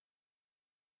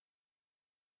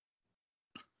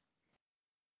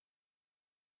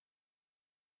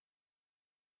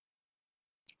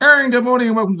And good morning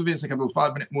and welcome to VSA Capital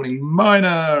 5 Minute Morning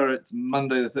Miner. It's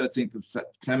Monday the 13th of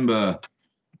September.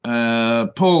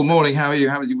 Paul, morning, how are you?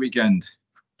 How was your weekend?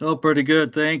 Oh, pretty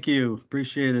good. Thank you.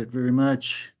 Appreciate it very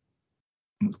much.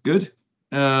 That's good.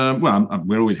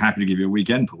 We're always happy to give you a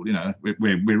weekend, Paul. You know,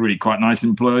 we're really quite nice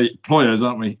employers,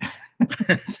 aren't we?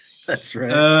 That's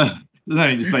right. There's no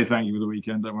need to say thank you for the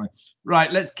weekend, don't worry.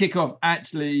 Right, let's kick off.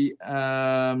 Actually,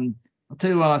 I'll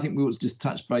tell you what I think we ought to just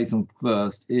touch base on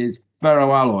first is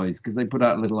Ferroalloys, because they put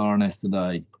out a little RNS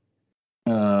today.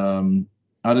 I don't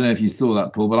know if you saw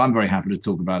that, Paul, but I'm very happy to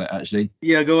talk about it, actually.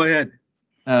 Yeah, go ahead.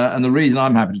 And the reason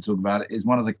I'm happy to talk about it is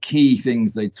one of the key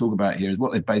things they talk about here is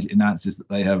what they've basically announced is that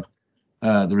they have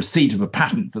the receipt of a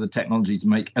patent for the technology to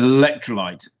make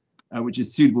electrolyte, which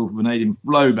is suitable for vanadium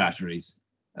flow batteries.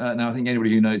 Now, I think anybody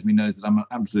who knows me knows that I'm an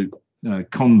absolute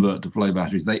convert to flow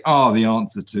batteries. They are the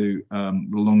answer to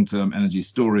long-term energy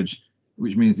storage,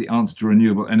 which means the answer to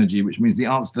renewable energy, which means the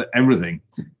answer to everything.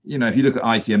 You know, if you look at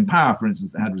ITM Power, for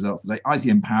instance, that had results today,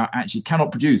 ITM Power actually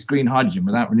cannot produce green hydrogen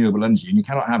without renewable energy, and you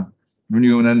cannot have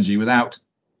renewable energy without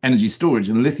energy storage,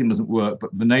 and lithium doesn't work,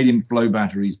 but vanadium flow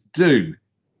batteries do.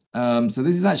 So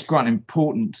this is actually quite an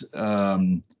important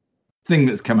thing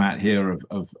that's come out here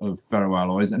of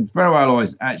ferroalloys, and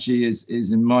ferroalloys actually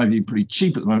is in my view pretty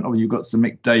cheap at the moment. Obviously, you've got Sir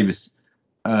Mick Davis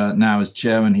now as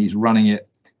chairman. He's running it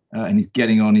and he's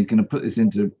getting on. He's going to put this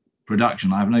into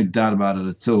production. I have no doubt about it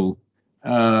at all.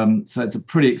 So it's a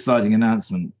pretty exciting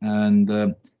announcement. And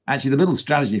actually, the little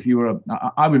strategy, if you were,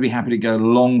 I would be happy to go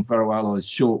long ferroalloys,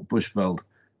 short Bushveld.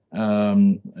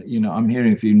 I'm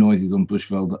hearing a few noises on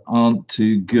Bushveld that aren't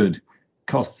too good.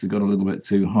 Costs have got a little bit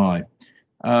too high.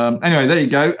 Anyway, there you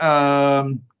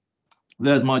go.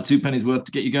 There's my 2 pennies worth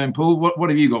to get you going, Paul. What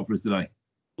have you got for us today?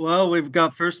 Well,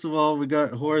 first of all, we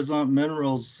got Horizont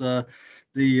Minerals,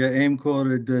 the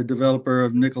AIM-quoted developer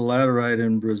of nickel laterite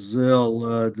in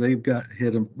Brazil. They've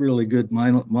hit a really good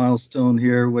milestone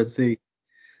here with the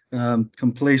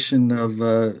completion of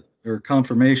or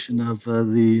confirmation of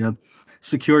the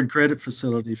secured credit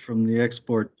facility from the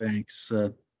export banks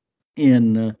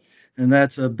and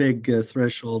that's a big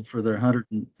threshold for their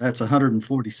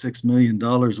 $146 million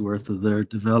worth of their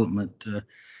development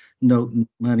note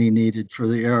money needed for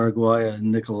the Araguaia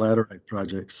and nickel laterite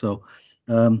project. So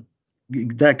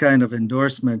that kind of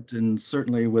endorsement, and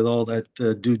certainly with all that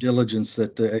due diligence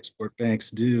that the export banks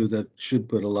do, that should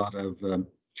put a lot of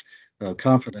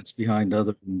confidence behind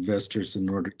other investors in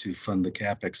order to fund the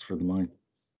capex for the mine.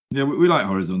 Yeah, we like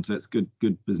Horizont. It's good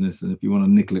business, and if you want a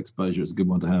nickel exposure, it's a good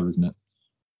one to have, isn't it?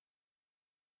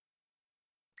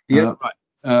 Yeah.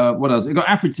 Right. What else? You got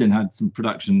Afritin had some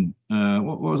production.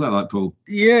 What was that like, Paul?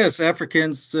 Yes,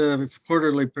 African's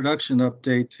quarterly production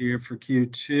update here for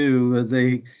Q2.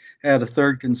 They had a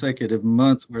third consecutive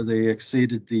month where they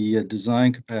exceeded the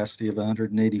design capacity of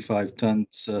 185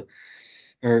 tons,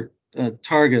 or a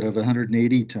target of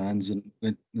 180 tons, and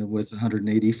with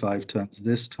 185 tons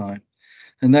this time.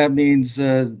 And that means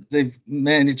they've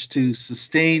managed to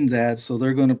sustain that, so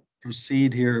they're going to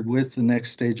proceed here with the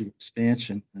next stage of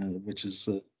expansion, which is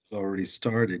already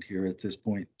started here at this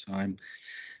point in time.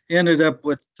 Ended up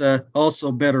with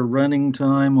also better running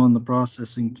time on the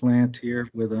processing plant here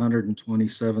with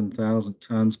 127,000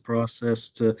 tons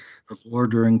processed of ore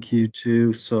during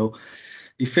Q2. So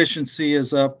efficiency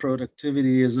is up,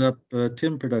 productivity is up,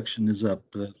 tin production is up,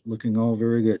 looking all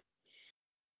very good.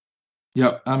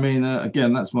 Yeah, I mean,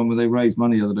 again, that's one where they raised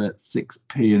money the other day at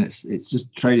 6p, and it's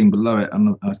just trading below it,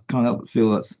 and I can't help but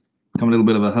feel that's become a little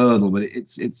bit of a hurdle, but it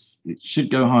should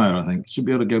go higher. I think should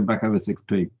be able to go back over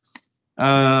 6p.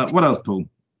 What else, Paul?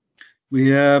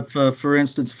 We have, for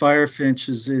instance,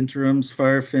 Firefinch's interims.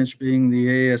 Firefinch being the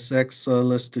ASX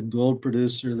listed gold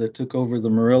producer that took over the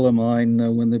Morilla mine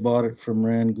when they bought it from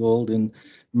Rand Gold in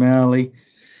Mali.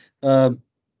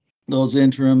 Those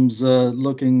interims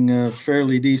looking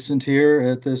fairly decent here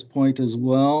at this point as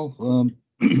well,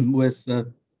 with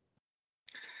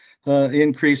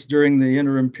increase during the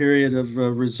interim period of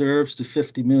reserves to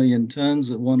 50 million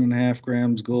tons at 1.5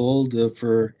 grams gold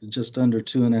for just under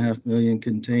 2.5 million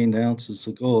contained ounces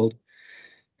of gold.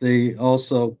 They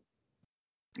also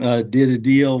did a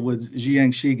deal with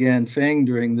Jiangxi Ganfeng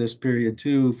during this period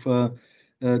too, to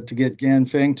get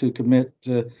Ganfeng to commit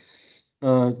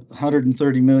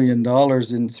 $130 million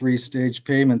in three-stage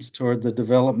payments toward the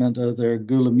development of their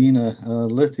Goulamina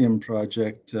lithium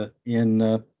project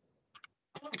in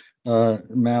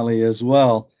Mali as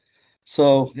well.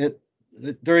 So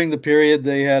during the period,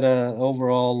 they had an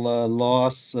overall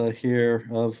loss here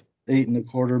of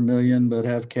 $8.25 million, but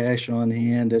have cash on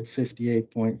hand at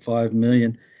 $58.5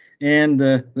 million. And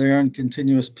they're on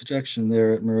continuous production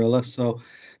there at Morilla. So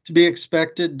to be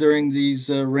expected during these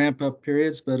ramp-up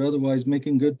periods, but otherwise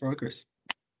making good progress.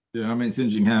 Yeah, I mean, it's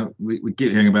interesting how we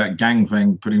keep hearing about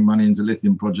Ganfeng putting money into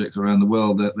lithium projects around the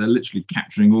world. They're literally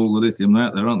capturing all the lithium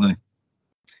out there, aren't they?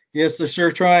 Yes, they're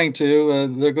sure trying to.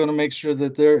 They're going to make sure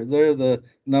that they're the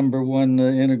number one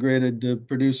integrated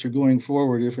producer going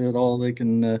forward, if at all they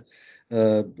can,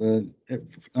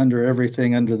 under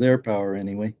everything under their power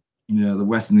anyway. Yeah, the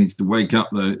West needs to wake up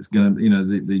though. It's going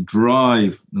to, the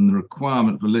drive and the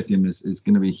requirement for lithium is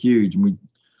going to be huge, and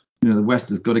the West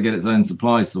has got to get its own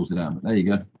supplies sorted out. But there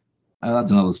you go.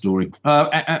 That's another story.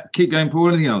 Keep going, Paul.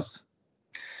 Anything else?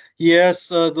 Yes,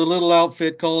 the little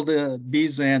outfit called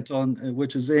Bizant,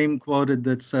 which is AIM quoted,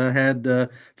 that's had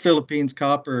Philippines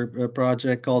copper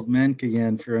project called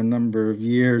Mankayan for a number of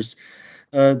years.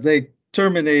 They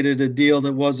terminated a deal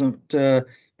that wasn't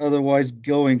otherwise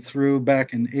going through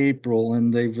back in April,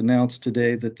 and they've announced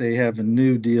today that they have a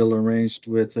new deal arranged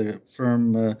with a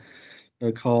firm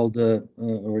called,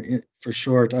 for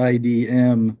short,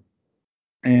 IDM,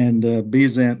 and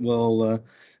Bizant will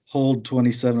hold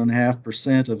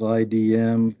 27.5% of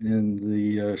IDM, and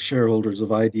the shareholders of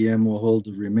IDM will hold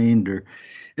the remainder.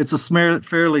 It's a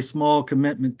fairly small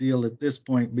commitment deal at this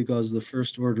point because the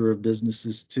first order of business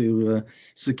is to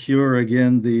secure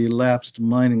again the lapsed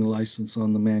mining license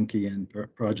on the Mankayan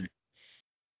project.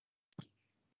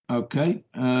 Okay.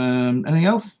 Anything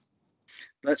else?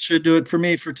 That should do it for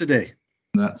me for today.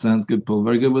 That sounds good, Paul.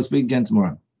 Very good. We'll speak again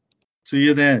tomorrow. See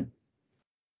you then.